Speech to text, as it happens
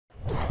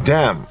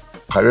Damn,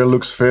 Javier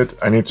looks fit.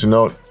 I need to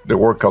know the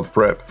workout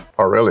prep.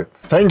 Oh, really?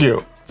 Thank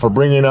you for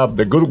bringing up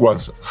the good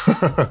ones.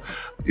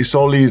 It's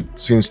only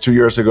since 2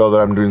 years ago that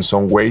I'm doing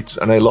some weights,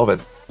 and I love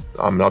it.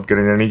 I'm not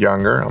getting any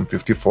younger. I'm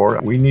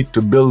 54. We need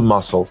to build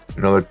muscle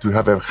in order to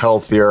have a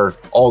healthier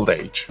old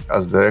age,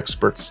 as the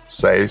experts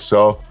say.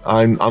 So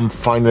I'm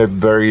finding it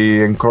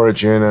very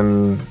encouraging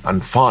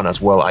and fun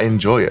as well. I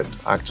enjoy it,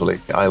 actually.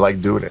 I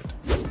like doing it.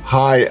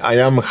 Hi, I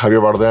am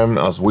Javier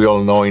Bardem. As we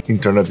all know,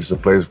 internet is a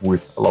place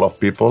with a lot of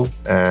people,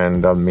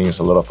 and that means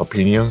a lot of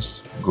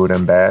opinions, good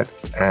and bad.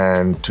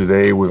 And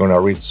today we're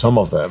gonna read some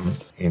of them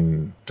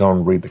in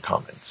Don't Read the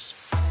Comments.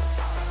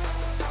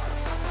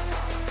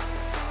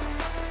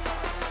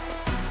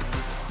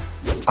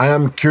 I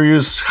am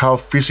curious how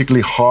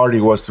physically hard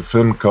it was to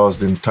film because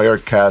the entire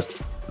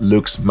cast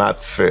looks mad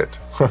fit.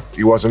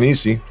 It wasn't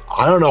easy.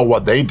 I don't know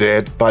what they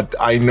did, but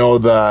I know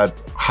that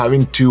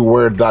having to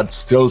wear that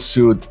still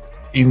suit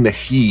in the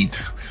heat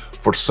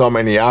for so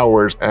many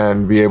hours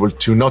and be able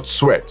to not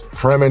sweat.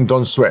 Fremen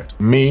don't sweat.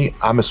 Me,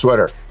 I'm a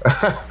sweater.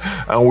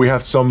 And we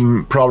have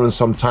some problems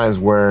sometimes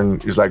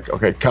when it's like,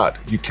 okay, cut,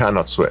 you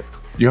cannot sweat.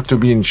 You have to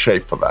be in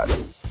shape for that.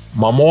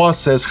 Momoa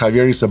says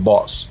Javier is a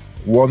boss.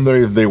 Wonder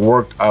if they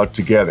worked out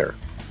together.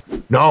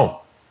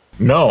 No,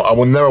 I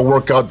will never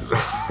work out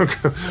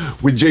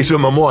with Jason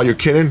Momoa. Are you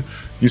kidding?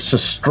 He's so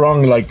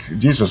strong like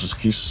Jesus.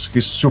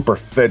 He's super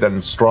fit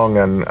and strong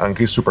and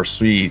he's super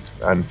sweet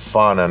and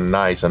fun and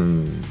nice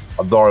and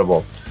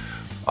adorable.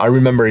 I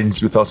remember in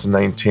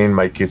 2019,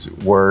 my kids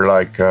were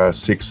like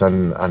 6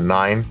 and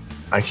 9,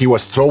 and he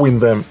was throwing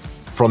them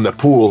from the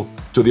pool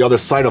to the other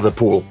side of the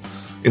pool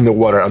in the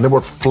water, and they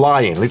were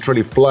flying,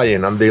 literally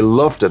flying, and they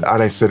loved it.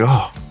 And I said,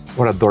 oh,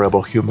 what an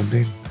adorable human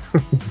being.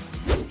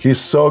 He's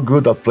so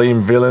good at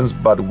playing villains,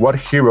 but what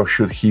hero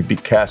should he be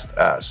cast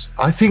as?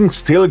 I think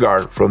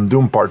Stilgar from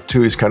Dune Part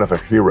 2 is kind of a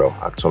hero,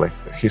 actually.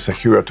 He's a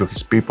hero to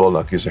his people,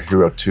 like he's a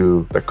hero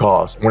to the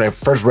cause. When I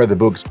first read the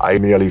books, I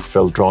immediately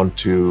felt drawn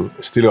to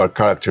Stilgar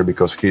character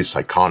because he's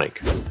iconic.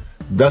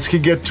 Does he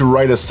get to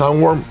ride a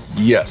sandworm?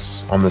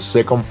 Yes. On the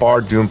second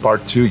part, Dune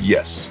Part 2,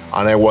 yes.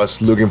 And I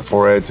was looking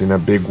for it in a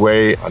big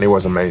way, and it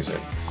was amazing.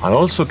 And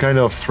also kind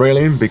of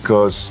thrilling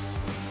because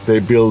they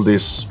build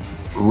this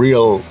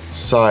real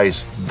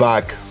size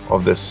back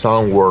of the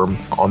sandworm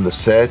on the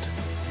set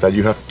that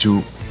you have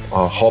to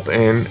hop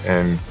in,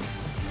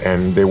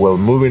 and they will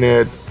moving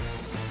it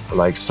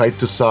like side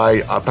to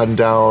side, up and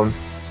down,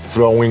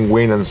 throwing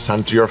wind and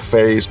sand to your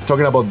face.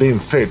 Talking about being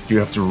fit, you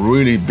have to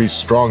really be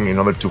strong in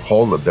order to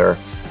hold it there.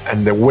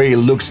 And the way it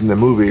looks in the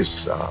movie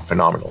is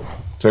phenomenal.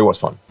 So it was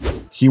fun.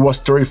 He was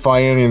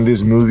terrifying in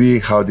this movie.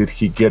 How did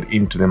he get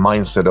into the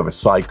mindset of a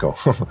psycho?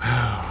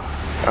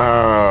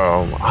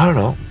 I don't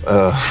know.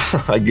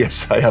 I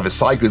guess I have a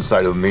psycho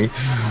inside of me.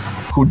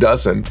 Who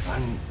doesn't? I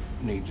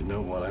need to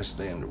know what I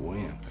stand to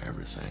win.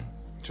 Everything.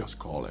 Just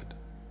call it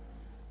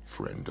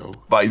friendo.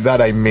 By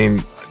that I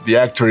mean the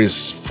actor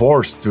is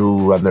forced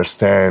to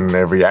understand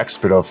every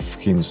aspect of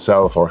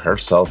himself or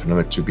herself in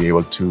order to be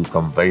able to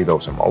convey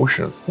those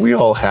emotions. We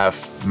all have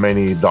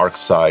many dark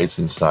sides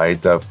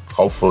inside that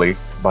hopefully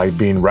by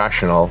being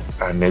rational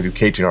and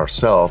educating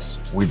ourselves,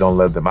 we don't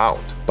let them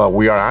out. But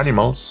we are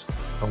animals.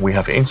 We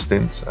have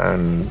instincts,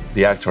 and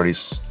the actor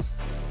is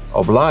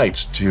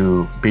obliged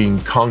to be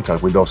in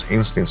contact with those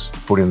instincts,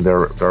 putting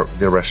their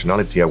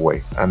rationality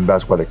away. And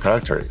that's what the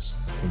character is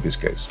in this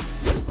case.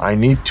 I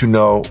need to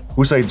know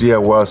whose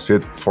idea was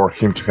it for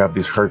him to have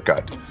this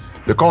haircut.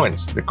 The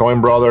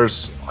Coen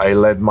brothers. I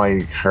let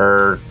my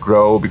hair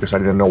grow because I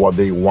didn't know what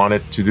they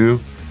wanted to do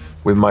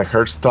with my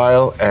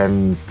hairstyle,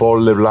 and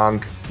Paul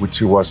LeBlanc,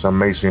 which was an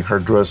amazing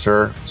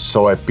hairdresser,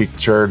 saw a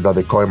picture that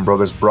the Coen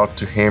brothers brought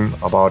to him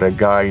about a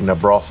guy in a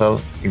brothel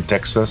in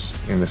Texas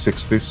in the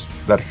 60s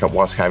that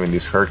was having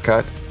this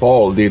haircut.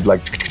 Paul did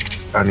like,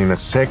 and in a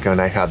second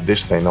I had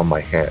this thing on my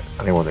head,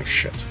 and I was like,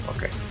 shit,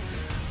 okay.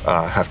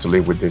 I have to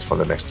live with this for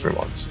the next 3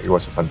 months. It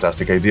was a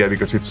fantastic idea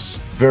because it's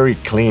very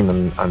clean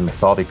and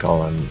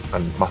methodical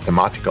and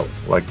mathematical.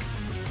 Like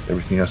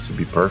everything has to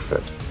be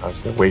perfect.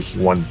 That's the way he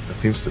wanted the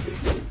things to be.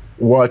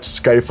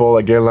 Watched Skyfall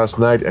again last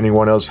night.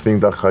 Anyone else think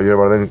that Javier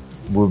Bardem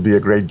would be a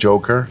great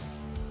Joker?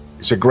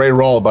 It's a great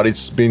role, but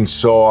it's been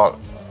so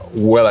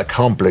well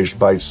accomplished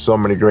by so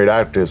many great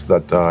actors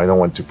that I don't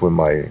want to put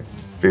my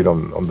feet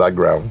on that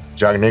ground.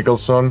 Jack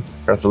Nicholson,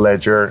 Heath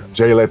Ledger,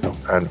 Jay Leto,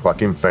 and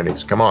Joaquin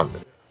Phoenix. Come on,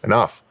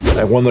 enough.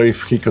 I wonder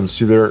if he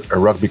considered a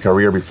rugby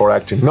career before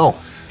acting. No,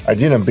 I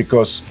didn't,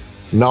 because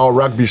now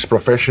rugby is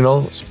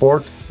professional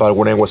sport, but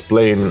when I was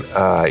playing,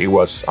 it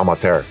was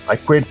amateur. I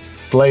quit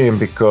playing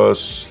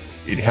because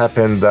it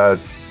happened that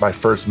my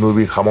first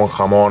movie, Jamón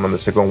Jamón, and the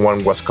second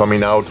one was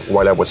coming out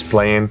while I was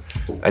playing,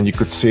 and you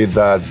could see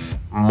that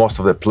most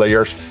of the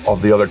players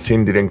of the other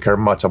team didn't care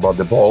much about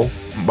the ball,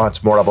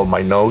 much more about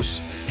my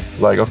nose.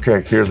 Like,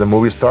 okay, here's the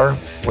movie star,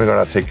 we're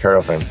gonna take care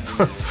of him.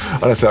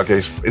 And I said,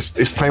 okay,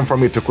 it's time for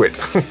me to quit.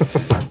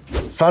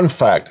 Fun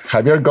fact,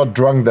 Javier got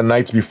drunk the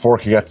night before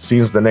he had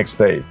scenes the next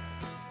day.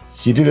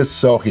 He did it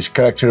so his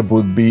character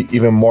would be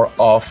even more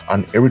off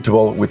and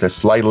irritable with a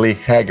slightly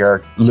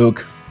haggard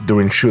look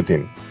during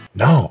shooting.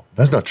 No,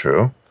 that's not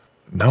true.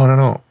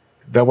 No.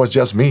 That was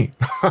just me,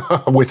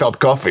 without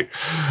coffee.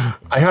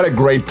 I had a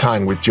great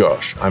time with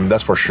Josh,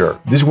 that's for sure.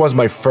 This was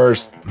my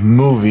first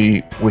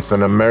movie with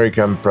an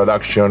American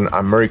production,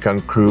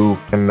 American crew,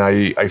 and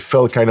I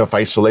felt kind of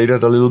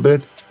isolated a little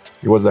bit.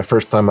 It was the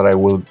first time that I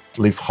would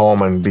leave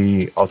home and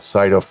be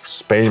outside of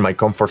Spain, my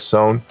comfort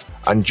zone.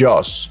 And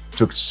Josh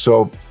took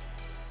so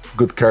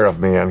good care of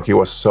me, and he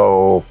was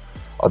so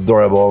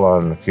adorable,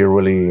 and he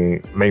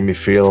really made me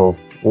feel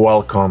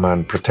welcome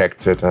and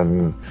protected.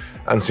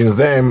 And since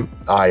then,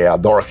 I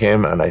adore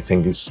him, and I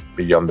think he's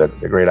beyond the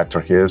great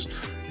actor he is.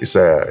 He's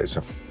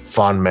a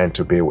fun man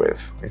to be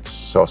with. It's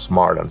so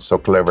smart and so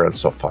clever and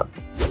so fun.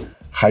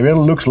 Javier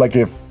looks like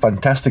a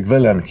fantastic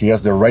villain. He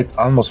has the right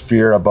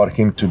atmosphere about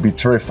him to be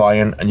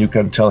terrifying, and you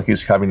can tell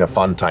he's having a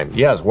fun time.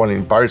 Yes, well,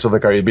 in Pirates of the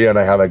Caribbean,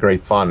 I have a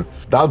great fun.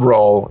 That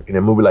role in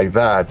a movie like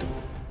that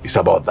is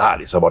about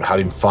that. It's about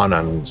having fun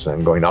and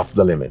going off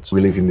the limits. We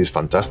live in this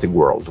fantastic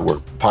world where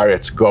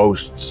pirates,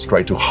 ghosts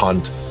try to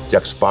hunt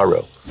Jack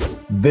Sparrow.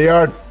 They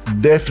are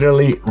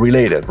definitely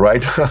related,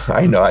 right?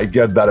 I know, I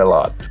get that a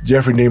lot.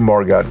 Jeffrey Dean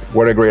Morgan,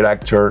 what a great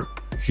actor.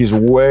 He's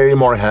way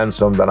more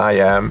handsome than I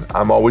am.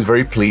 I'm always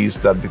very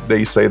pleased that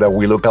they say that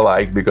we look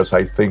alike because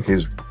I think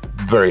he's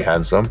very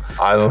handsome.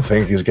 I don't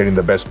think he's getting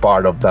the best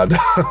part of that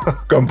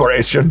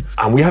comparison.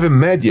 And we haven't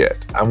met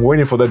yet. I'm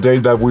waiting for the day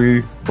that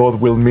we both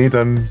will meet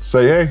and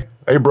say,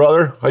 hey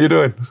brother, how you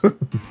doing?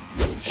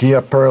 He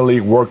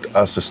apparently worked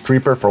as a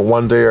stripper for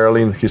one day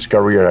early in his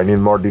career. I need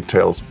more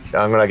details.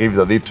 I'm gonna give you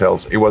the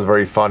details. It was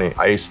very funny.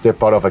 I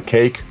stepped out of a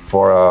cake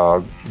for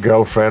a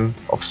girlfriend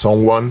of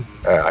someone.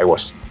 I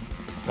was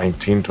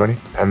 19, 20.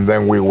 And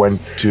then we went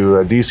to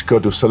a disco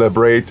to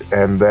celebrate.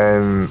 And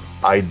then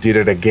I did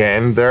it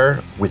again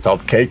there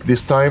without cake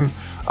this time.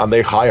 And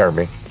they hired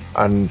me.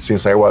 And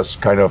since I was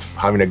kind of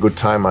having a good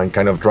time and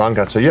kind of drunk,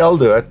 I said, yeah, I'll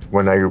do it.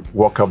 When I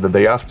woke up the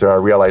day after, I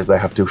realized I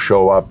have to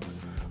show up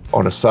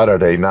on a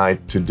Saturday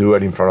night to do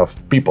it in front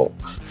of people.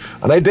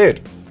 And I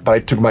did, but I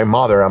took my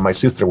mother and my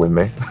sister with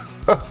me.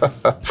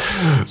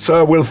 So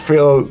I will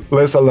feel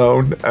less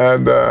alone,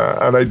 and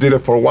I did it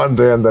for one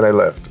day and then I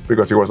left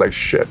because it was like,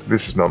 shit,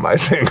 this is not my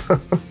thing.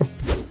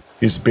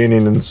 He's been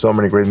in so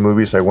many great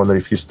movies. I wonder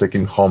if he's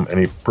taking home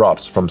any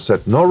props from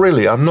set. No,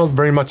 really, I'm not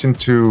very much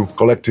into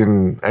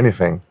collecting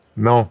anything.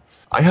 No,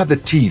 I have the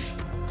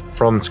teeth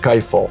from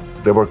Skyfall.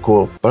 They were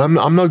cool, but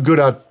I'm not good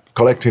at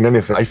collecting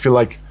anything. I feel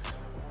like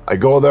I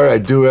go there, I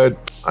do it,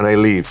 and I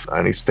leave,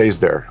 and it stays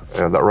there,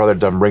 rather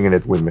than bringing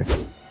it with me.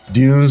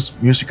 Dune's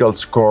musical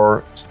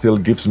score still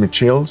gives me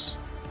chills.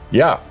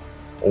 Yeah,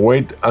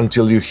 wait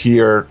until you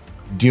hear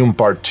Dune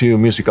Part 2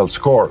 musical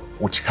score,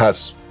 which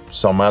has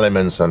some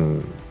elements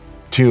and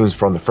tunes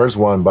from the first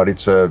one, but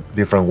it's a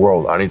different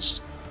world, and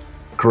it's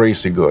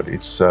crazy good.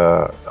 It's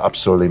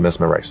absolutely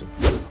mesmerizing.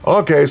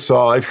 Okay,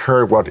 so I've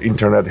heard what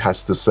internet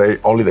has to say,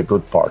 only the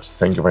good parts.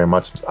 Thank you very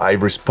much. I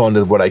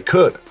responded what I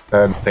could,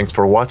 and thanks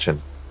for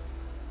watching.